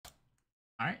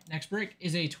All right, next break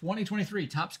is a 2023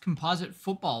 Topps Composite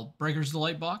Football Breakers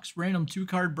Delight Box random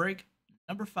 2-card break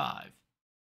number 5. Go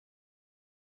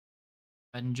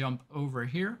ahead and jump over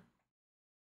here.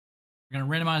 We're going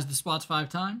to randomize the spots 5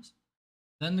 times,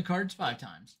 then the cards 5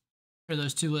 times. Pair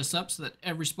those 2 lists up so that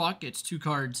every spot gets 2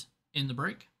 cards in the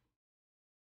break.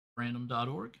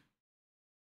 Random.org.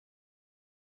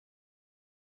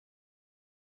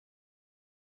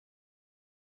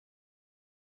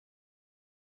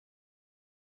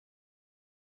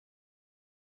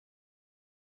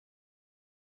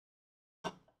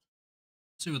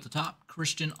 Sue at the top,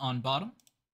 Christian on bottom.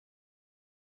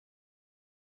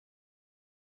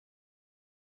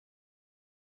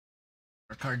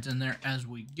 Our cards in there as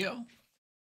we go.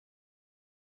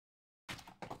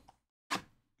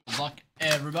 Good luck,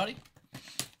 everybody.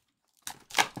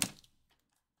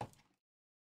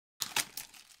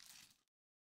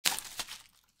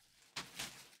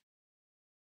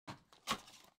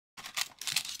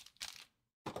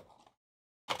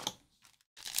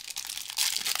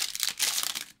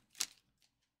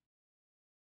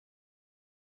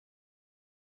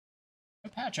 No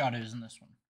patch autos in this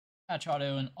one. Patch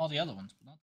auto and all the other ones, but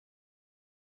not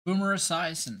Boomer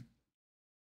Esiason.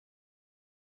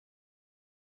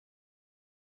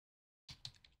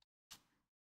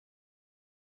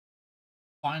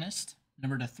 Finest,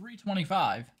 number to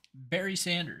 325, Barry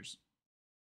Sanders.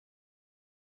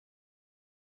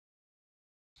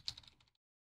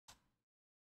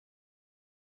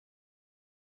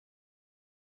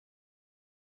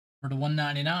 Number to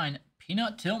 199,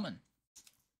 Peanut Tillman.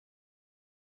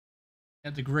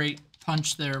 Had the great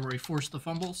punch there where he forced the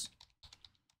fumbles.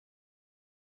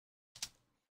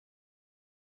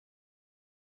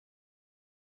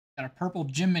 Got a purple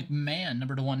Jim McMahon,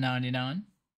 number to 199.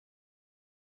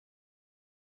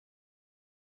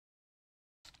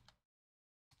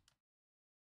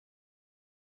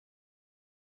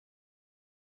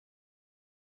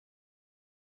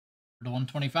 Number to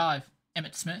 125,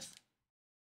 Emmitt Smith.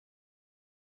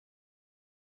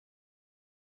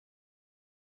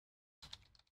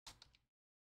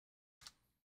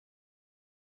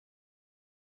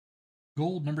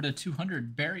 Gold, number to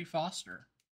 200, Barry Foster.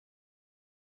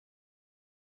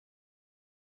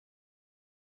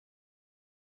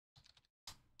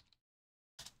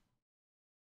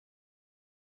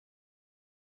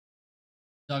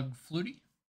 Doug Flutie.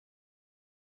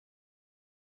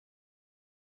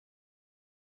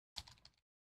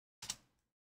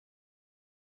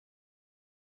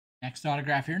 Next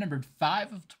autograph here, numbered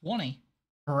 5 of 20,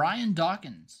 Brian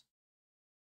Dawkins.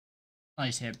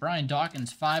 Nice hit. Brian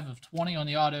Dawkins, 5 of 20 on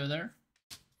the auto there.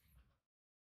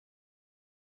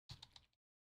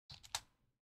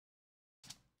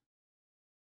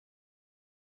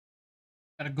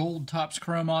 Got a gold Topps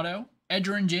Chrome auto,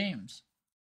 Edgerrin James,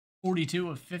 42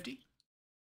 of 50.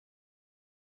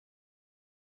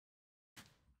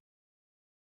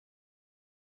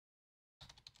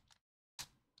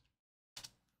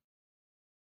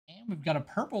 And we've got a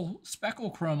purple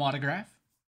speckle chrome autograph,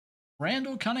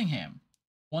 Randall Cunningham,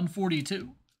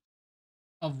 142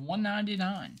 of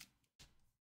 199.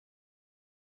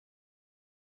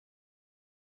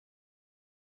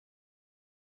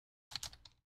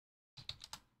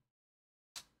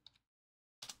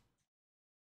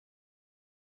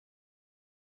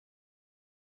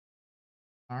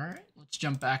 All right, let's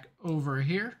jump back over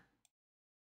here.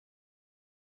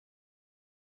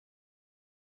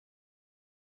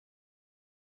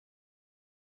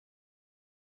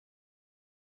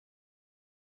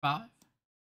 Five.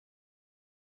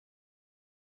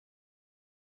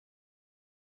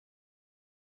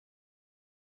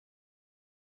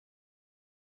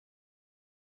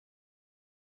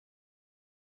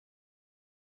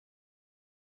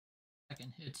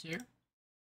 Second hits here.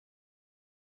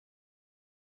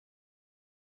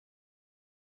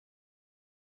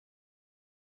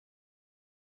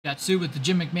 Got Sue with the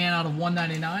Jim McMahon out of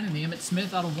 199 and the Emmitt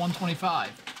Smith out of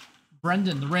 125.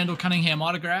 Brendan, the Randall Cunningham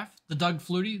autograph, the Doug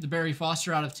Flutie, the Barry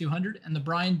Foster out of 200, and the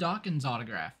Brian Dawkins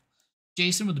autograph.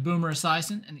 Jason with the Boomer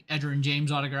Esiason and the Edgerrin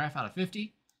James autograph out of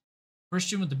 50.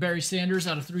 Christian with the Barry Sanders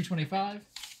out of 325. And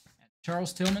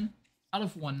Charles Tillman out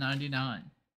of 199.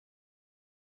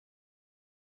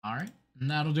 All right,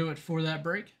 and that'll do it for that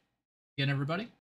break. Again, everybody,